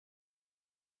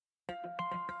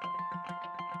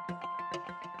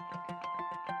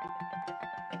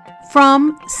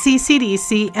From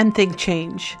CCDC and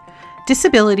Think+Change,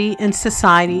 Disability in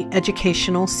Society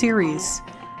Educational Series.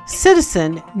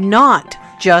 Citizen, not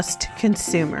just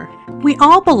consumer. We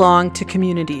all belong to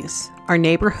communities, our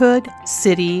neighborhood,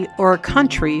 city, or a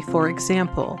country, for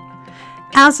example.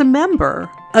 As a member,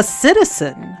 a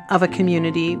citizen of a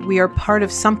community, we are part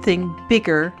of something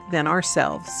bigger than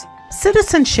ourselves.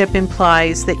 Citizenship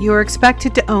implies that you are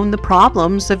expected to own the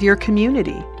problems of your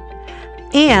community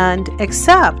and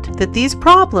accept that these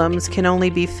problems can only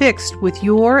be fixed with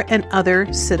your and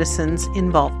other citizens'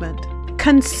 involvement.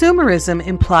 Consumerism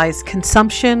implies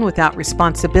consumption without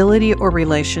responsibility or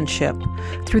relationship.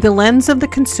 Through the lens of the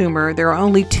consumer, there are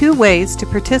only two ways to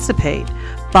participate: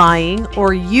 buying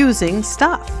or using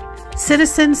stuff.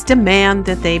 Citizens demand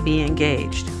that they be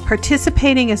engaged.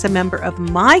 Participating as a member of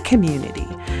my community,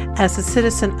 as a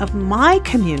citizen of my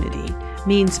community,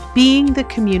 means being the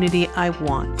community I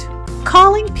want.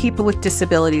 Calling people with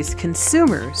disabilities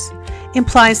consumers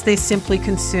implies they simply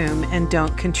consume and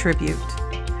don't contribute.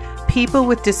 People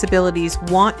with disabilities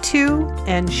want to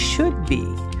and should be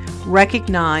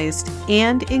recognized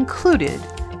and included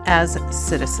as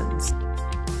citizens.